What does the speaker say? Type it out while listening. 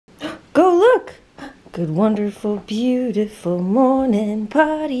look. Good, wonderful, beautiful morning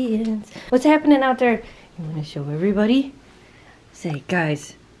partying. What's happening out there? You want to show everybody? Say,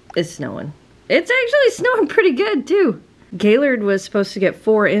 guys, it's snowing. It's actually snowing pretty good, too. Gaylord was supposed to get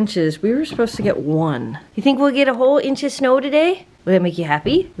 4 inches. We were supposed to get 1. You think we'll get a whole inch of snow today? Will that make you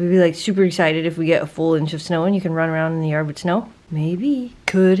happy? We'd be like super excited if we get a full inch of snow and you can run around in the yard with snow. Maybe.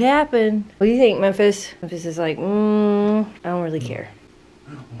 Could happen. What do you think, Memphis? Memphis is like, I don't really care.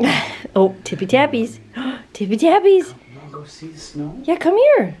 Oh, tippy tappies. Tippy tappies. You wanna go see the snow? Yeah, come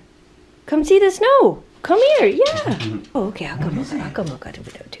here. Come see the snow. Come here, yeah. Oh, okay, I'll come look out the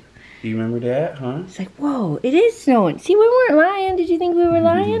window too. Do you remember that, huh? It's like, whoa, it is snowing. See, we weren't lying. Did you think we were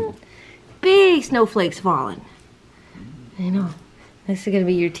lying? Big snowflakes falling. I know. This is gonna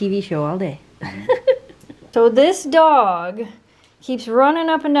be your TV show all day. So this dog keeps running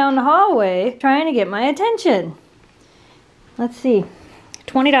up and down the hallway trying to get my attention. Let's see.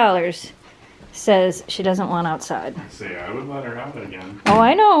 $20 says she doesn't want outside. Say, I would let her have it again. Oh,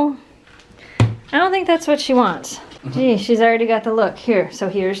 I know. I don't think that's what she wants. Gee, she's already got the look. Here, so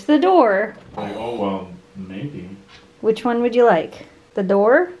here's the door. Like, oh, well, maybe. Which one would you like? The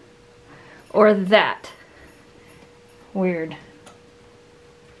door or that? Weird.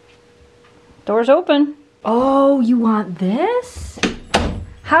 Door's open. Oh, you want this?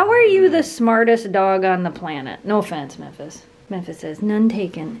 How are you the smartest dog on the planet? No offense, Memphis. Memphis says, none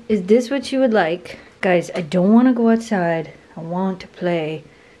taken. Is this what you would like? Guys, I don't want to go outside. I want to play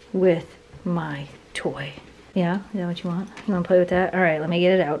with my toy. Yeah? Is that what you want? You want to play with that? All right, let me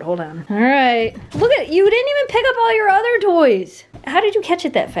get it out. Hold on. All right. Look at, you didn't even pick up all your other toys. How did you catch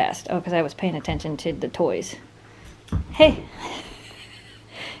it that fast? Oh, because I was paying attention to the toys. Hey.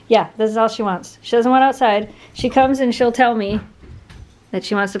 Yeah, this is all she wants. She doesn't want outside. She comes and she'll tell me that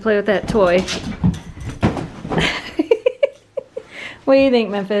she wants to play with that toy. What do you think,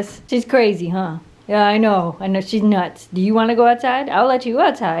 Memphis? She's crazy, huh? Yeah, I know. I know she's nuts. Do you want to go outside? I'll let you go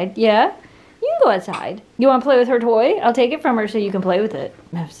outside. Yeah? You can go outside. You want to play with her toy? I'll take it from her so you can play with it.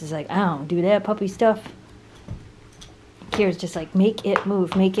 Memphis is like, I don't do that puppy stuff. Kira's just like, make it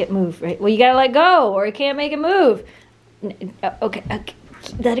move, right? Well, you gotta let go or it can't make it move. Okay,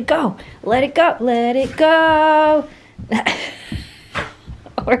 let it go. Let it go. Let it go.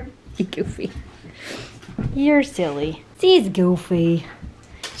 Or you goofy. You're silly. She's goofy.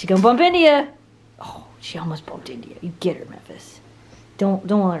 She gonna bump into you. Oh, she almost bumped into you. You get her, Memphis. Don't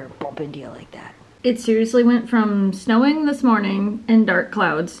let her bump into you like that. It seriously went from snowing this morning and dark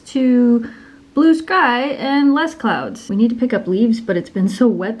clouds to blue sky and less clouds. We need to pick up leaves, but it's been so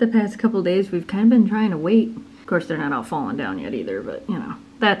wet the past couple days, we've kind of been trying to wait. Of course, they're not all falling down yet either, but you know,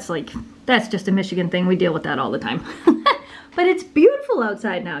 that's just a Michigan thing. We deal with that all the time. But it's beautiful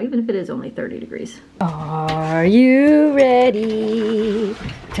outside now, even if it is only 30 degrees. Are you ready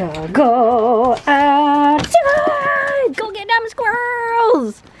to go outside? Go get them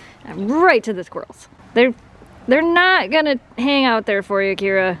squirrels! Right to the squirrels. They're not gonna hang out there for you,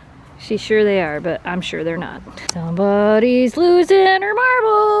 Kira. She's sure they are, but I'm sure they're not. Somebody's losing her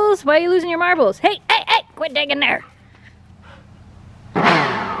marbles. Why are you losing your marbles? Hey, hey, hey, quit digging there.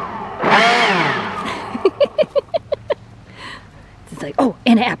 It's like, oh,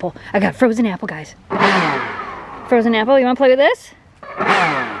 and an apple. I got frozen apple, guys. Frozen apple, you wanna play with this?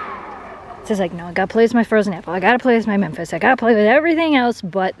 It's like, no, I gotta play with my frozen apple. I gotta play with my Memphis. I gotta play with everything else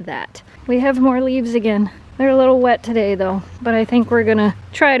but that. We have more leaves again. They're a little wet today though, but I think we're gonna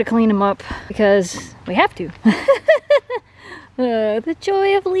try to clean them up because we have to. The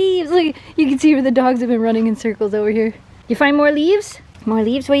joy of leaves. Look, you can see where the dogs have been running in circles over here. You find more leaves? More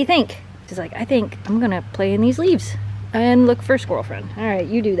leaves? What do you think? She's like, I think I'm gonna play in these leaves and look for squirrel friend. All right,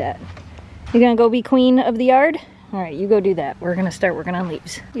 you do that. You gonna go be queen of the yard? All right, you go do that. We're gonna start working on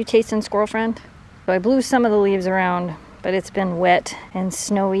leaves. You chasing squirrel friend? So I blew some of the leaves around, but it's been wet and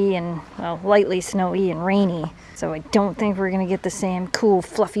snowy and, well, lightly snowy and rainy. So I don't think we're gonna get the same cool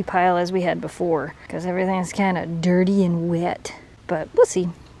fluffy pile as we had before because everything's kind of dirty and wet. But we'll see.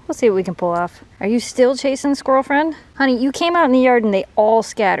 We'll see what we can pull off. Are you still chasing squirrel friend? Honey, you came out in the yard and they all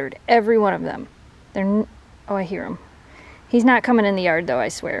scattered. Every one of them. Oh, I hear him. He's not coming in the yard though, I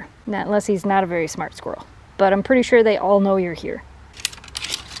swear. Not unless he's not a very smart squirrel. But I'm pretty sure they all know you're here.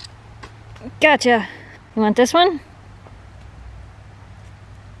 Gotcha. You want this one?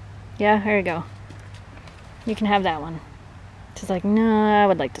 Yeah, there you go. You can have that one. She's like, no, I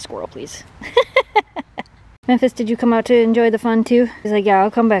would like the squirrel, please. Memphis, did you come out to enjoy the fun too? He's like, yeah,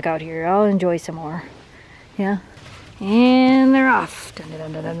 I'll come back out here. I'll enjoy some more. Yeah. And they're off. Dun,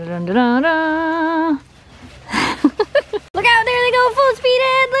 dun, dun, dun, dun, dun, dun. Look out, there they go, full speed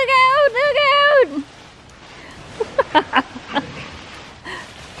ahead. Look out, look out.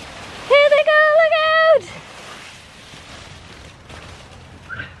 Here they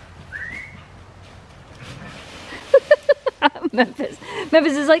Memphis.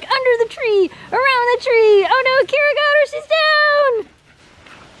 Memphis is like under the tree, around the tree. Oh no, Kira got her. She's down.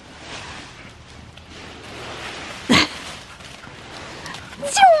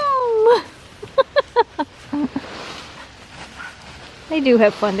 Zoom! They do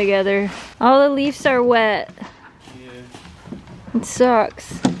have fun together. All the leaves are wet. Yeah. It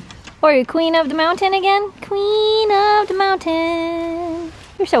sucks. Oh, are you queen of the mountain again? Queen of the mountain.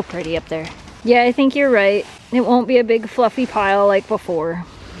 You're so pretty up there. Yeah, I think you're right. It won't be a big fluffy pile like before.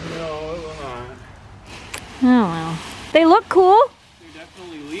 No, it will not. Oh well. They look cool. They're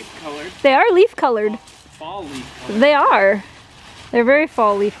definitely leaf colored. They are leaf colored. Fall leaf colored. They are. They're very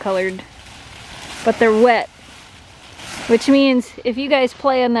fall leaf colored. But they're wet. Which means if you guys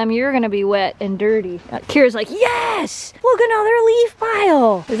play in them, you're gonna be wet and dirty. Kira's like, yes! Look, another leaf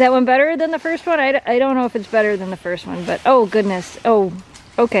pile! Is that one better than the first one? I don't know if it's better than the first one, but oh goodness. Oh,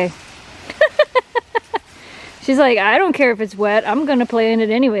 okay. She's like, I don't care if it's wet. I'm gonna play in it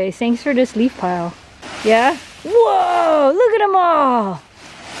anyway. Thanks for this leaf pile. Yeah? Whoa! Look at them all!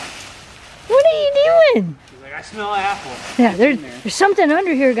 What are you doing? She's like, I smell apple. Yeah, there's something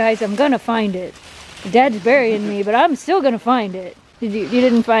under here, guys. I'm gonna find it. Dad's burying me, but I'm still gonna find it. You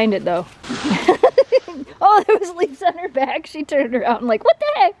didn't find it though. Oh, there was leaves on her back. She turned around like, what the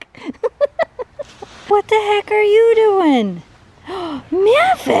heck? What the heck are you doing?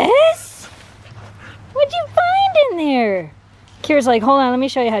 Memphis! What'd you find in there? Kira's like, hold on, let me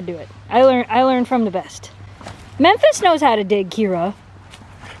show you how to do it. I learned from the best. Memphis knows how to dig, Kira.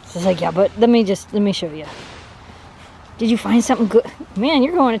 She's like, yeah, but let me show you. Did you find something good? Man,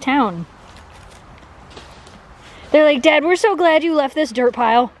 you're going to town. They're like, Dad, we're so glad you left this dirt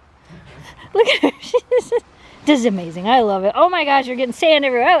pile. Look at her. This is amazing. I love it. Oh my gosh, you're getting sand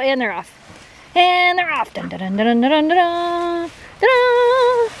everywhere. Oh, and they're off. And they're off. Dun, dun, dun, dun, dun, dun, dun,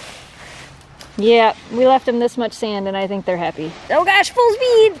 dun. Yeah, we left them this much sand and I think they're happy. Oh gosh, full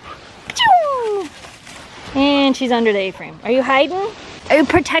speed. And she's under the A-frame. Are you hiding? Are you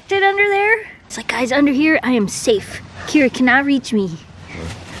protected under there? It's like, guys, under here, I am safe. Kira cannot reach me.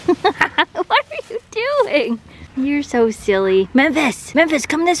 What are you doing? You're so silly. Memphis! Memphis,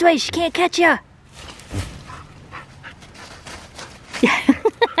 come this way. She can't catch ya.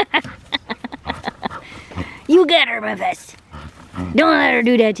 You get her, Memphis. Don't let her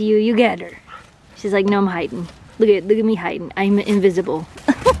do that to you. You get her. She's like, no, I'm hiding. Look at me hiding. I'm invisible.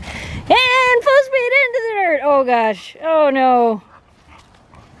 And full speed into the dirt. Oh gosh. Oh no.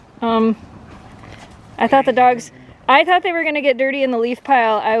 I thought they were gonna get dirty in the leaf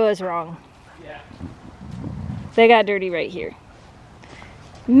pile. I was wrong. They got dirty right here.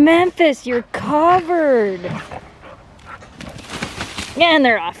 Memphis, you're covered. And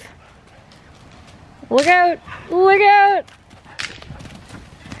they're off. Look out, look out.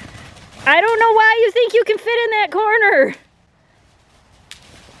 I don't know why you think you can fit in that corner.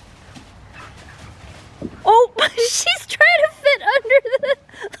 Oh, she's trying to fit under the,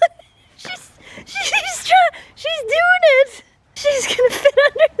 she's doing it. She's gonna fit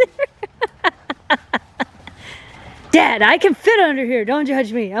under there. Dad, I can fit under here. Don't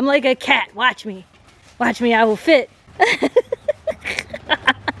judge me. I'm like a cat. Watch me. Watch me. I will fit. Look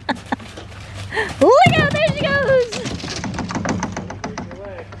out. There she goes.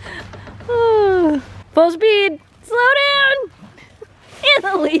 Oh, full speed. Slow down. And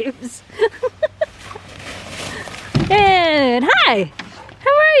the leaves. And hi. How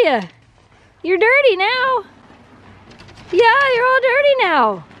are you? You're dirty now. Yeah, you're all dirty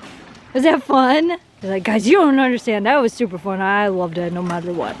now. Was that fun? They're like, guys, you don't understand. That was super fun. I loved it no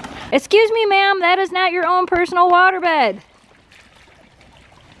matter what. Excuse me, ma'am. That is not your own personal waterbed.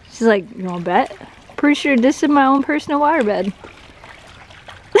 She's like, you want to bet? Pretty sure this is my own personal waterbed.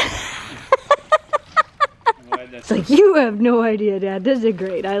 It's like, you have no idea, Dad. This is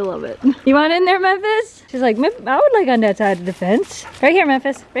great. I love it. You want in there, Memphis? She's like, I would like on that side of the fence. Right here,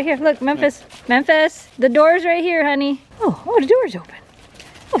 Memphis. Right here. Look, Memphis. Memphis. The door's right here, honey. Oh, the door's open.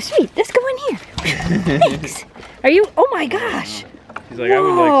 Oh, sweet. Let's go in here. Thanks. Are you? Oh my gosh. She's like, whoa. I would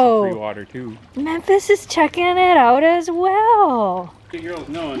like some free water too. Memphis is checking it out as well. The girls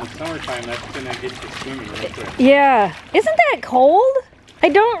know in the summertime that's gonna get you swimming right there. Yeah. Isn't that cold? I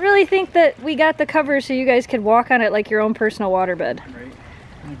don't really think that we got the cover so you guys could walk on it like your own personal waterbed. Right.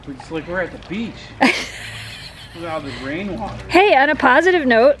 It's like we're at the beach. Look at all the rainwater. Hey, on a positive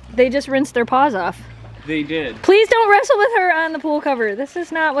note, they just rinsed their paws off. They did. Please don't wrestle with her on the pool cover. This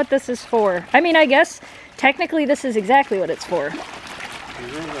is not what this is for. I mean, I guess technically this is exactly what it's for.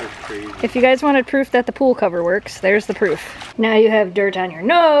 These girls are crazy. If you guys wanted proof that the pool cover works, there's the proof. Now you have dirt on your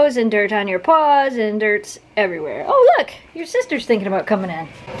nose and dirt on your paws and dirt's everywhere. Oh look, your sister's thinking about coming in.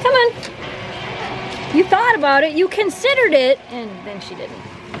 Come on. You thought about it, you considered it, and then she didn't.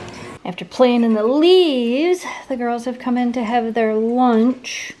 After playing in the leaves, the girls have come in to have their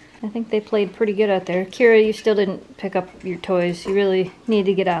lunch. I think they played pretty good out there. Kira, you still didn't pick up your toys. You really need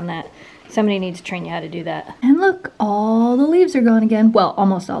to get on that. Somebody needs to train you how to do that. And look, all the leaves are gone again. Well,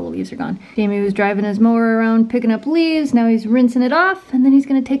 almost all the leaves are gone. Jamie was driving his mower around picking up leaves. Now he's rinsing it off, and then he's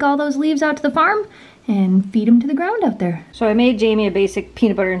gonna take all those leaves out to the farm and feed them to the ground out there. So I made Jamie a basic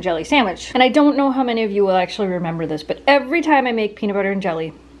peanut butter and jelly sandwich. And I don't know how many of you will actually remember this, but every time I make peanut butter and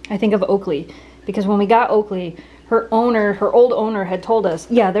jelly, I think of Oakley. Because when we got Oakley, her old owner had told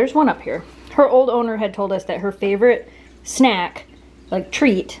us, yeah, there's one up here. Her old owner had told us that her favorite snack, like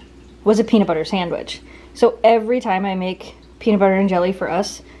treat, was a peanut butter sandwich. So every time I make peanut butter and jelly for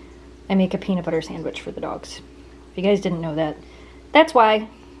us, I make a peanut butter sandwich for the dogs. If you guys didn't know that, that's why.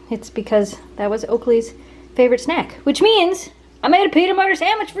 It's because that was Oakley's favorite snack, which means I made a peanut butter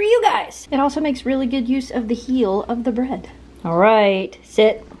sandwich for you guys. It also makes really good use of the heel of the bread. All right,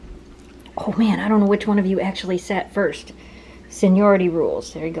 sit. Oh man, I don't know which one of you actually sat first. Seniority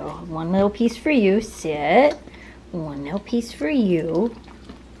rules. There you go. One little piece for you. Sit. One little piece for you.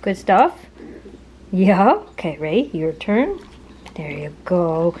 Good stuff? Yeah. Okay, Ray, your turn. There you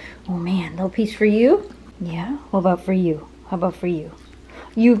go. Oh man, little piece for you. Yeah. What about for you? How about for you?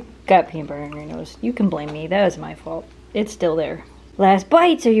 You got peanut butter in your nose. You can blame me. That was my fault. It's still there. Last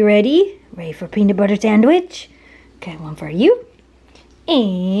bites. Are you ready? Ready for peanut butter sandwich? Okay, one for you.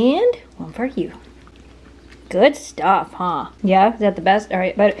 And one for you. Good stuff, huh? Yeah, is that the best? All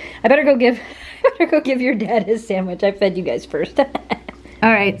right, but I better go give your dad his sandwich. I fed you guys first.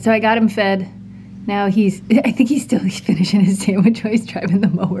 All right, so I got him fed. Now I think he's still finishing his sandwich while he's driving the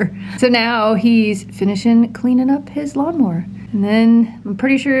mower. So now he's finishing cleaning up his lawnmower. And then I'm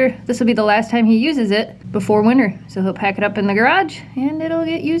pretty sure this will be the last time he uses it before winter. So he'll pack it up in the garage and it'll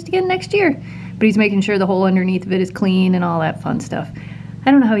get used again next year. But he's making sure the whole underneath of it is clean and all that fun stuff.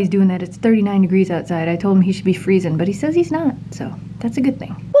 I don't know how he's doing that. It's 39 degrees outside. I told him he should be freezing, but he says he's not. So that's a good thing.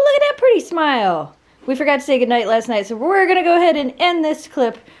 Well, look at that pretty smile. We forgot to say goodnight last night, so we're going to go ahead and end this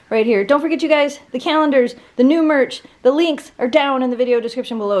clip right here. Don't forget, you guys, the calendars, the new merch, the links are down in the video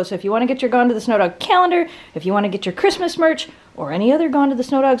description below. So if you want to get your Gone to the Snow Dog calendar, if you want to get your Christmas merch, or any other Gone to the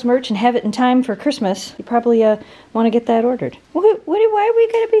Snow Dogs merch and have it in time for Christmas, you probably want to get that ordered. Why are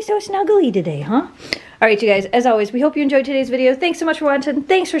we going to be so snuggly today, huh? All right, you guys, as always, we hope you enjoyed today's video. Thanks so much for watching.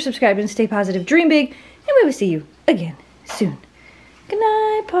 Thanks for subscribing. Stay positive, dream big, and we will see you again soon. Good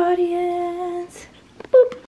night, audience. Boop.